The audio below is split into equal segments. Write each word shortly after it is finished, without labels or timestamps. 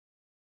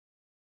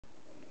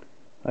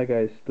Hi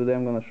guys, today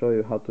I'm going to show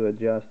you how to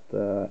adjust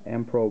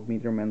Amprobe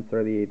Meterman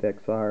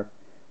 38XR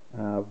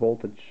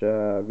voltage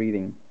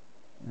reading.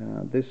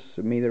 This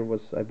meter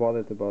I bought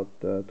it about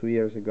 2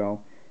 years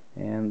ago,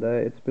 and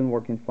it's been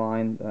working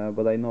fine,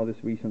 but I noticed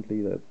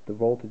recently that the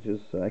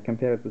voltages, I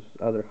compared it with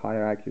other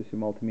higher accuracy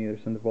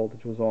multimeters, and the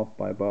voltage was off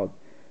by about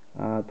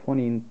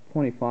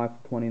 25 to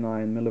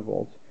 29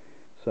 millivolts,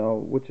 so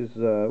which is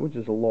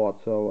a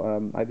lot.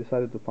 So I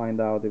decided to find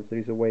out if there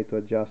is a way to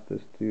adjust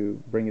this to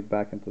bring it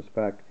back into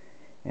spec.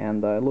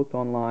 And I looked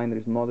online.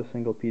 There's not a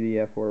single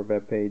PDF or a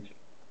web page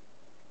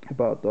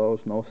about those,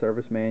 no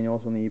service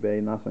manuals on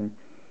eBay, nothing.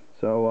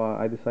 So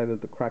I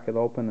decided to crack it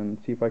open and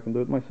see if I can do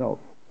it myself.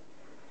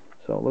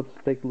 So let's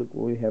take a look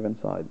what we have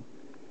inside.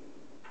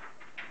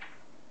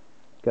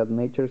 Got an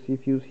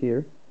HRC fuse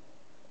here,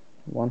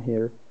 one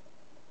here.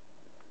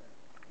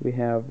 We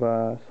have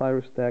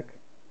Cyrus-Tech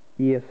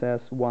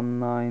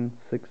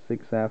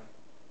ESS1966F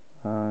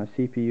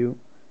CPU.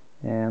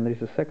 And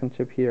there's a second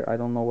chip here. I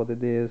don't know what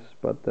it is,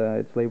 but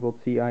it's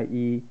labeled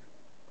CIE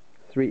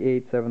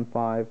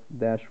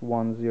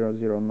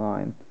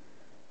 3875-1009.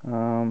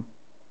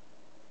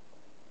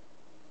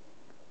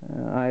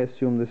 I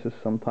assume this is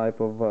some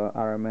type of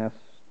RMS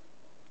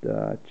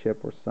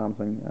chip or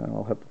something.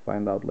 I'll have to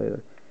find out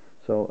later.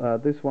 So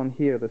this one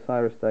here, the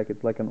Cyrus-Tech,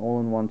 it's like an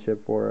all-in-one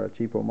chip for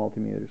cheapo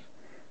multimeters.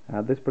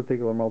 This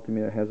particular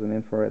multimeter has an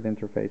infrared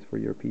interface for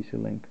your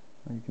PC link.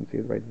 You can see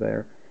it right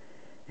there.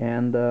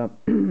 And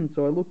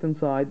so I looked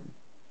inside,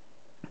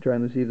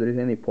 trying to see if there is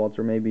any ports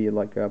or maybe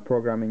like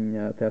programming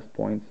test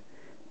points.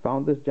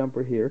 Found this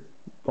jumper here.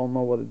 Don't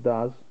know what it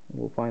does.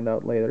 We'll find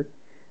out later.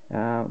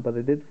 But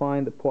I did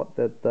find a port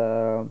that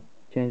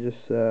changes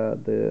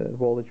the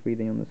voltage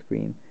reading on the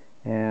screen,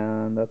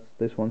 and that's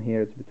this one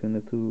here. It's between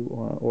the two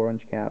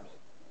orange caps.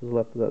 It's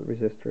left of that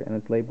resistor, and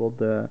it's labeled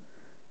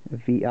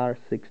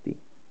VR60.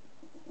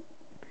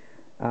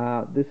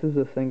 This is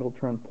a single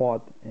turn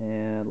pot,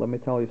 and let me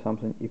tell you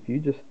something, if you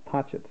just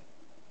touch it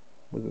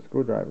with a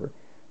screwdriver,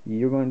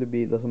 you're going to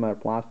be, it doesn't matter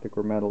plastic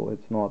or metal,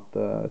 it's not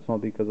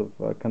because of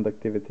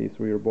conductivity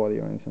through your body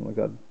or anything like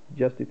that.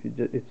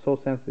 It's so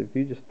sensitive, if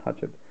you just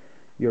touch it,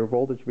 your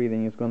voltage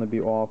reading is going to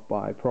be off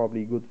by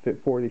probably good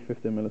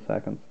 40-50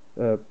 milliseconds,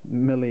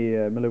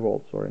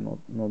 millivolts, sorry, not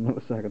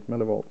milliseconds,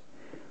 millivolts.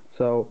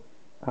 So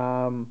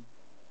I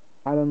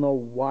don't know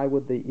why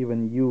would they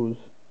even use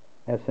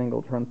a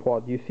single turn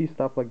pot. You see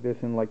stuff like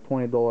this in like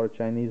 $20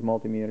 Chinese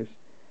multimeters.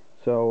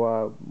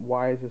 So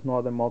why is this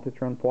not a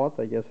multi-turn pot?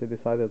 I guess they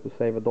decided to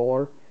save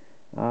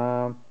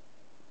 $1.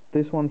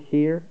 This one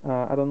here,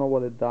 I don't know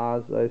what it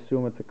does. I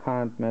assume it's a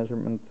current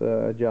measurement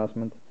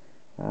adjustment.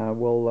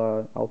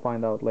 I'll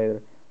find out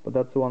later. But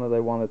that's the one that I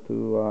wanted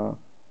to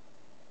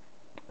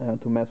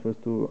mess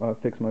with to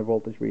fix my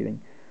voltage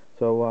reading.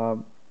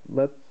 So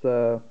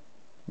so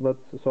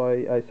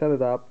I set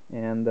it up,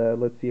 and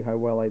let's see how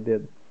well I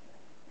did.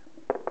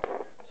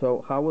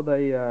 So how would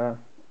I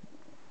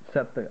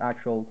set the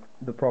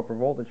proper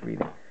voltage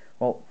reading?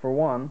 Well, for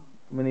one,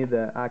 we need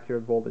the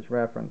accurate voltage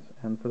reference,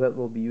 and for that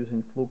we'll be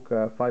using Fluke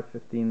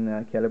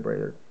 515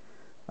 calibrator.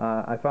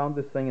 I found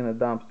this thing in a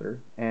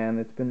dumpster, and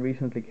it's been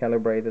recently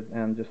calibrated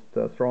and just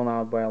thrown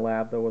out by a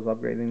lab that was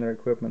upgrading their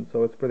equipment,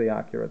 so it's pretty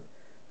accurate.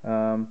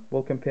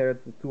 We'll compare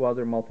it to two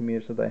other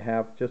multimeters that I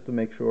have just to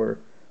make sure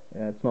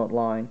it's not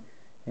lying,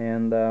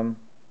 and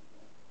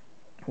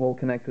we'll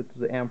connect it to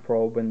the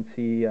Amprobe and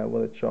see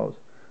what it shows.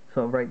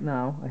 So right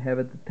now I have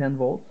it at 10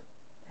 volts,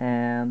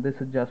 and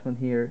this adjustment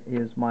here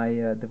is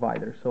my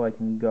divider, so I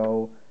can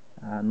go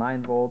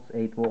 9 volts,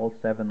 8 volts,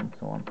 7, and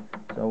so on.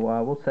 So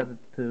we'll set it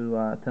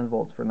to 10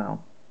 volts for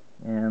now,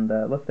 and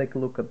let's take a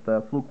look at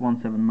the Fluke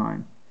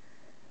 179.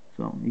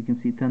 So you can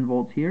see 10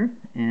 volts here,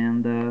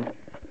 and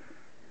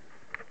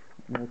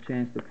we'll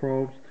change the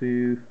probes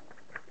to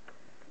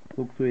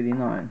Fluke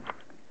 289.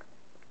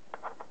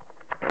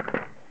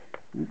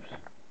 Oops.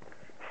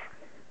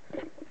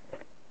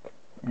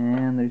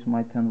 And there's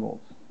my 10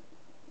 volts.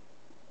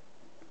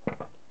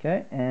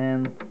 Okay,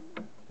 and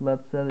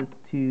let's set it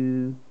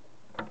to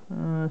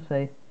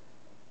say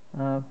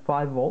 5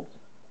 volts.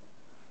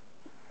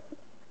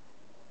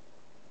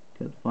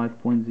 Got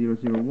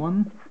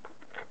 5.001,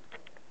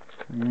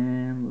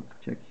 and let's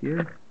check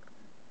here.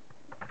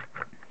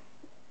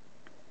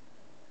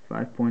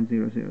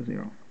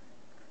 5.000.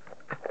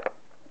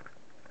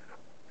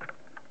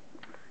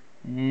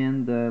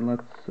 And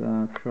let's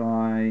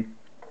try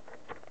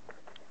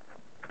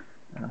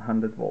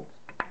 100 volts,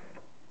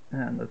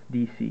 and that's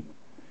DC.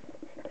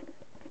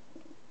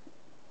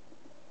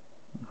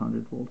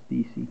 100 volts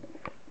DC.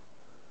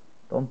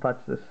 Don't touch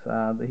this.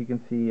 You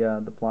can see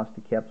the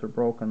plastic caps are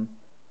broken.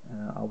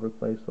 I'll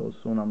replace those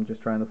soon. I'm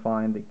just trying to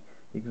find the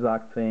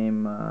exact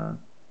same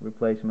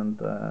replacement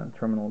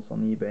terminals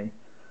on eBay.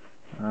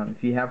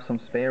 If you have some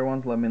spare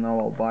ones, let me know.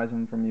 I'll buy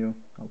them from you.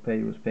 I'll pay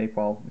you with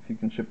PayPal if you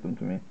can ship them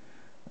to me.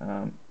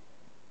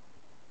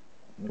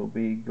 It'll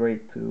be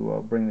great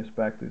to bring this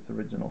back to its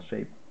original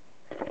shape.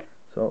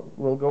 So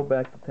we'll go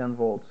back to 10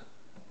 volts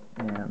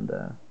and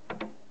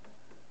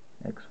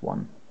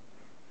X1.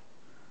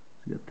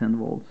 It's got 10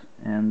 volts,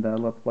 and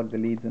let's plug the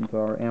leads into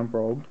our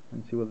Amprobe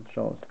and see what it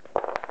shows.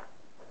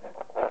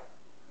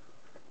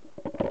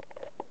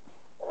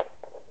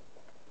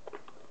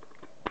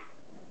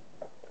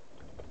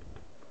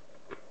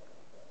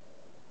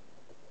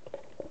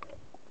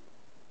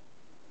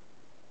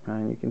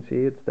 And you can see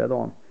it's dead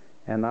on.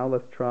 And now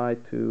let's try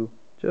to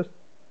just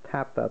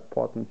tap that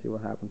pot and see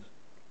what happens.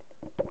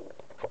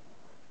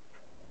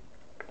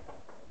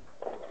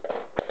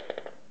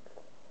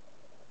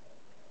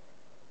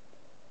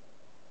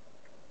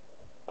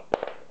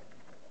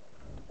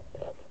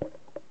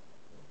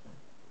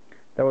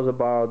 That was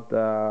about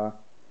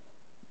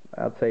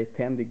I'd say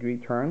 10-degree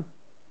turn,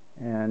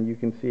 and you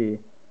can see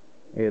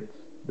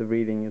the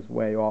reading is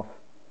way off.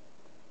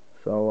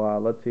 So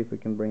let's see if we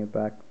can bring it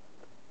back.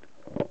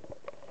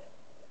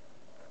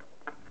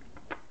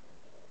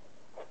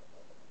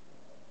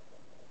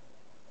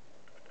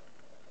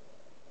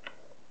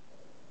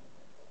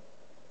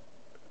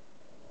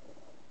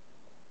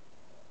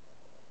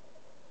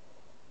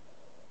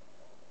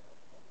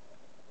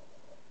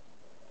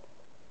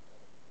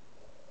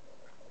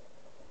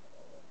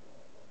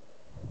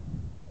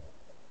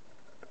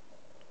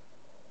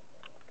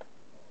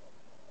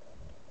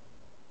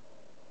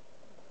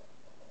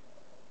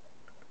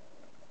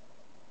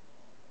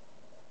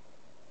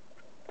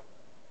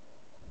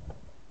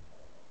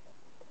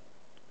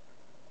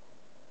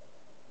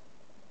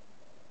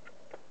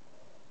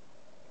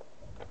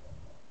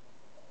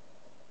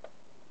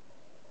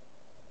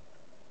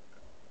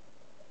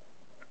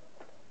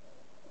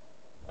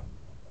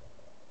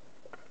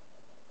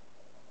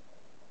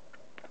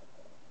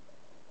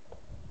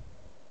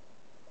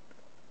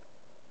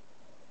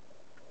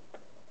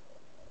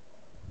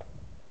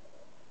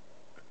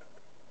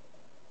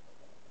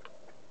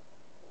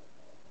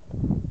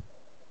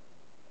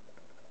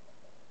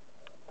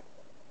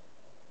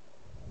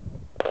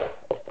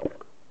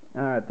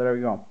 Alright, there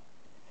we go.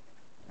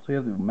 So you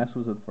have to mess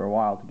with it for a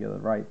while to get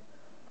it right.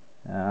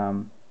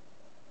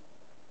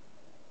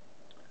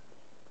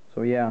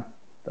 So yeah,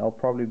 I'll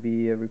probably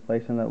be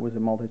replacing that with a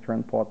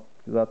multi-turn pot,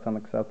 because that's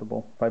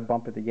unacceptable. If I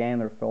bump it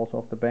again or it falls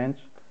off the bench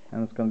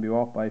and it's going to be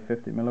off by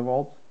 50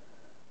 millivolts,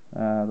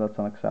 that's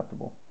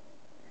unacceptable.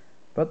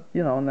 But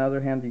you know, on the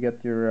other hand, you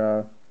get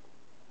your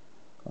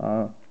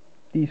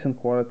decent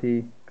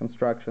quality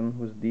construction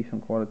with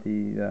decent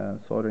quality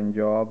soldering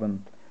job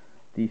and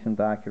decent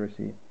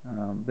accuracy.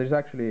 There's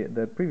actually,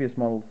 the previous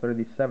model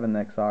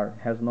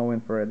 37XR has no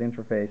infrared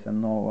interface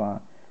and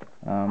no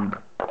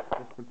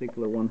this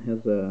particular one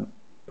has a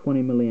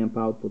 20 milliamp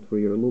output for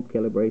your loop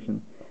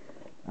calibration.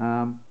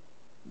 The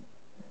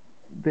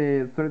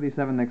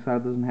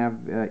 37XR doesn't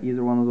have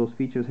either one of those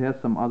features. It has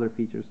some other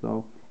features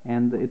though,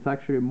 and it's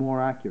actually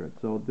more accurate.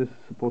 So this is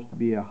supposed to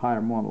be a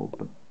higher model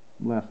but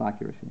less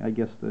accuracy. I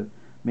guess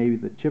maybe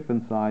the chip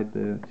inside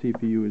the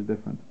CPU is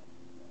different.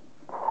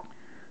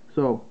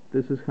 So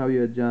this is how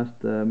you adjust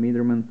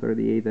Meterman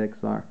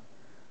 38XR.